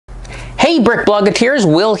Hey Brick Bloggeteers,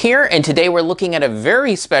 Will here, and today we're looking at a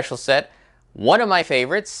very special set, one of my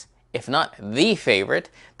favorites, if not the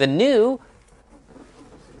favorite, the new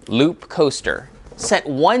Loop Coaster, set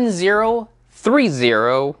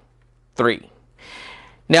 10303.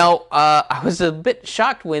 Now, I was a bit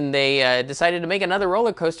shocked when they decided to make another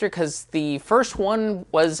roller coaster because the first one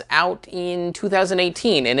was out in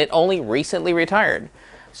 2018 and it only recently retired.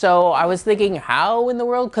 So I was thinking, how in the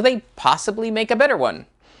world could they possibly make a better one?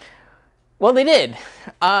 Well, they did.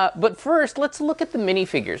 But first, let's look at the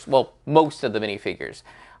minifigures. Well, most of the minifigures.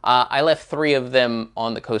 I left 3 of them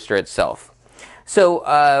on the coaster itself.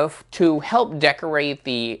 So to help decorate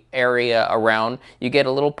the area around, you get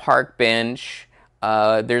a little park bench,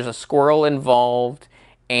 there's a squirrel involved,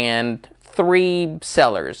 and 3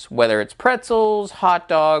 sellers, whether it's pretzels, hot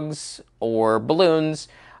dogs, or balloons.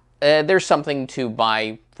 There's something to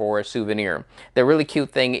buy for a souvenir. The really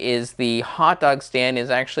cute thing is the hot dog stand is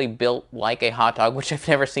actually built like a hot dog, which I've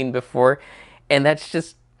never seen before. And that's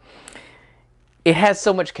just, it has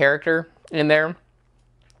so much character in there.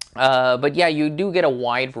 But yeah, you do get a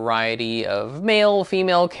wide variety of male,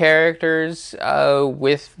 female characters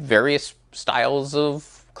with various styles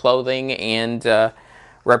of clothing and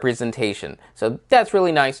representation. So that's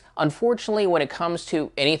really nice. Unfortunately, when it comes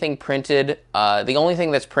to anything printed, the only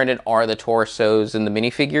thing that's printed are the torsos and the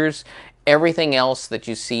minifigures. Everything else that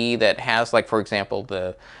you see that has, like, for example,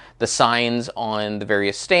 the signs on the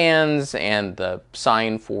various stands and the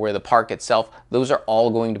sign for the park itself, those are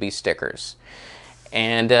all going to be stickers.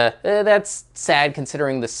 And that's sad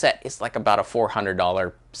considering the set is like about a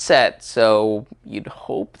 $400 set, so you'd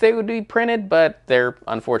hope they would be printed, but they're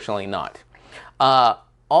unfortunately not.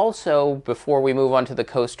 Also, before we move on to the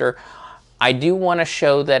coaster, I do want to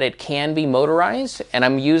show that it can be motorized, and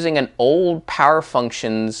I'm using an old Power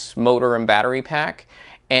Functions motor and battery pack.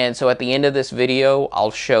 And so at the end of this video,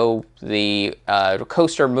 I'll show the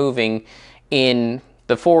coaster moving in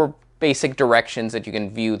the 4 basic directions that you can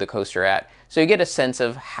view the coaster at. So you get a sense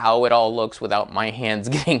of how it all looks without my hands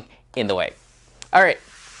getting in the way. All right,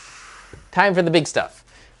 time for the big stuff.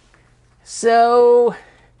 So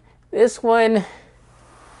this one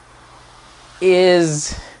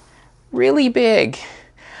is really big.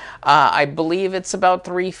 I believe it's about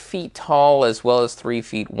 3 feet tall as well as 3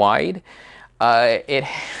 feet wide. It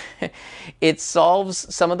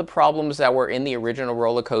solves some of the problems that were in the original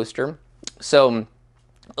roller coaster. So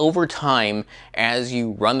over time, as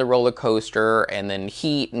you run the roller coaster and then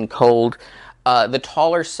heat and cold, the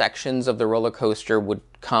taller sections of the roller coaster would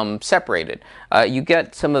come separated. You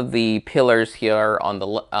get some of the pillars here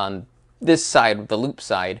on this side, the loop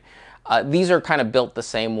side. These are kind of built the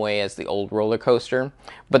same way as the old roller coaster,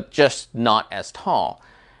 but just not as tall.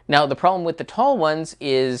 Now, the problem with the tall ones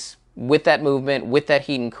is with that movement, with that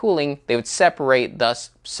heat and cooling, they would separate, thus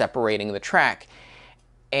separating the track.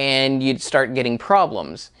 And you'd start getting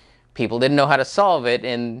problems. People didn't know how to solve it,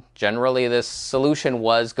 and generally the solution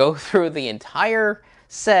was go through the entire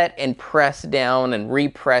set and press down and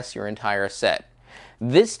repress your entire set.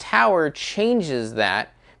 This tower changes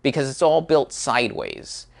that because it's all built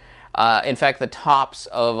sideways. In fact, the tops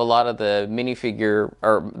of a lot of the minifigure,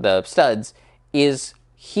 or the studs, is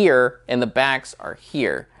here, and the backs are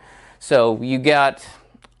here. So you got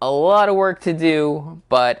a lot of work to do,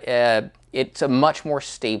 but it's a much more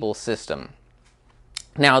stable system.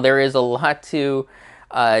 Now, there is a lot to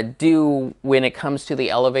do when it comes to the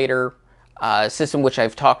elevator system, which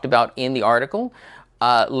I've talked about in the article.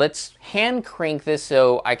 Let's hand crank this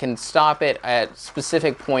so I can stop it at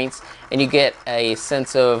specific points and you get a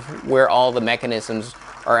sense of where all the mechanisms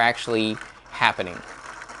are actually happening.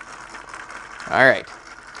 All right.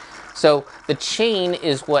 So the chain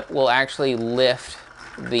is what will actually lift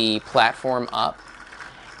the platform up.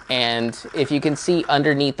 And if you can see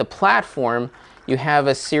underneath the platform, you have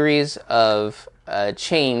a series of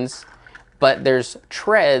chains, but there's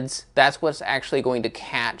treads. That's what's actually going to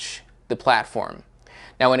catch the platform.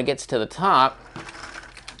 Now, when it gets to the top,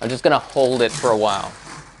 I'm just going to hold it for a while.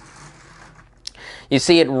 You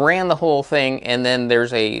see, it ran the whole thing, and then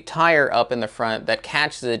there's a tire up in the front that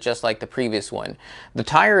catches it just like the previous one. The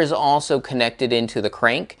tire is also connected into the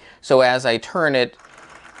crank, so as I turn it,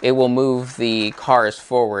 it will move the cars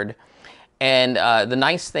forward. And the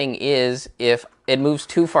nice thing is, if it moves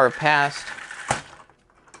too far past,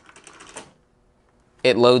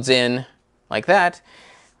 it loads in like that.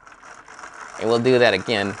 And we'll do that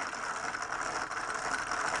again.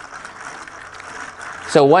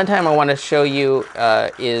 So one time I want to show you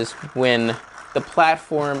is when the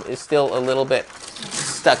platform is still a little bit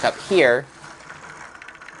stuck up here.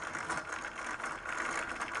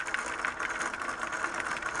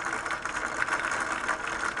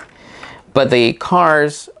 But the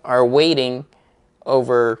cars are waiting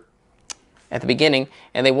over at the beginning,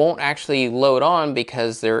 and they won't actually load on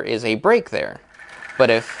because there is a brake there. But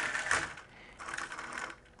if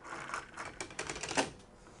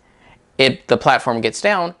the platform gets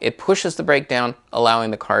down, it pushes the brake down,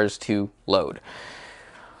 allowing the cars to load.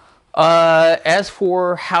 As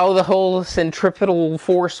for how the whole centripetal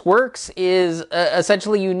force works is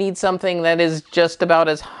essentially you need something that is just about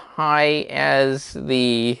as high as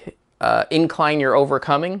the incline you're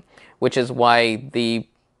overcoming, which is why the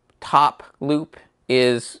top loop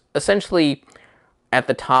is essentially at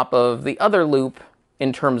the top of the other loop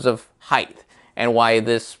in terms of height, and why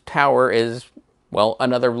this tower is, well,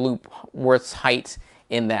 another loop worth height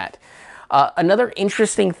in that. Another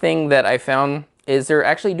interesting thing that I found is they're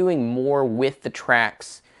actually doing more with the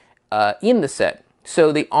tracks in the set.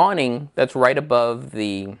 So the awning that's right above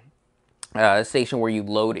the station where you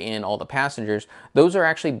load in all the passengers, those are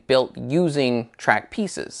actually built using track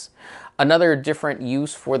pieces. Another different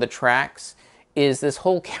use for the tracks is this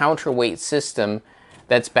whole counterweight system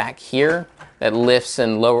that's back here that lifts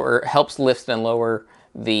and helps lift and lower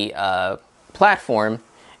the platform,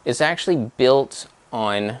 is actually built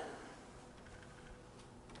on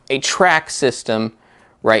a track system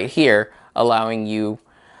right here, allowing you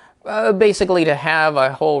basically to have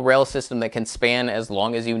a whole rail system that can span as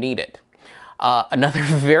long as you need it. Another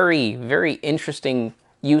very, very interesting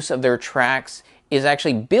use of their tracks is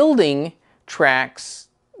actually building tracks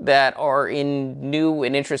that are in new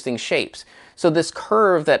and interesting shapes. So this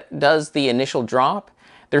curve that does the initial drop,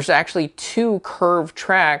 there's actually two curved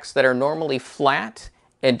tracks that are normally flat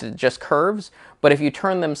and just curves, but if you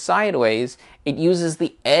turn them sideways, it uses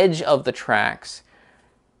the edge of the tracks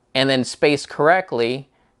and then spaced correctly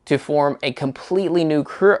to form a completely new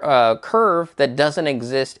curve that doesn't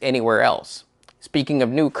exist anywhere else. Speaking of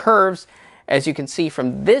new curves, as you can see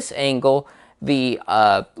from this angle, the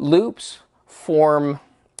loops form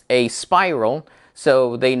a spiral,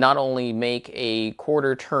 so they not only make a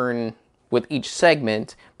quarter turn with each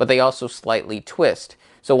segment, but they also slightly twist.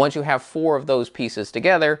 So once you have 4 of those pieces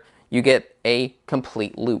together, you get a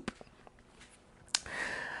complete loop.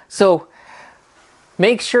 So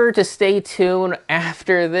make sure to stay tuned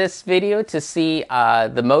after this video to see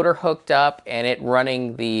the motor hooked up and it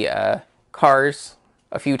running the cars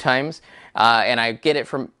a few times. And I get it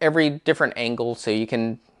from every different angle so you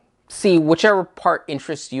can see whichever part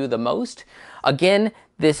interests you the most. Again,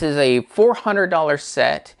 this is a $400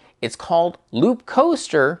 set. It's called Loop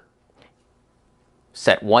Coaster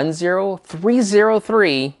set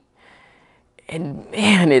 10303, and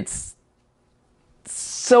man, it's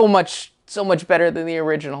so much better than the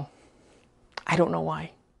original. I don't know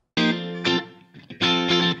why.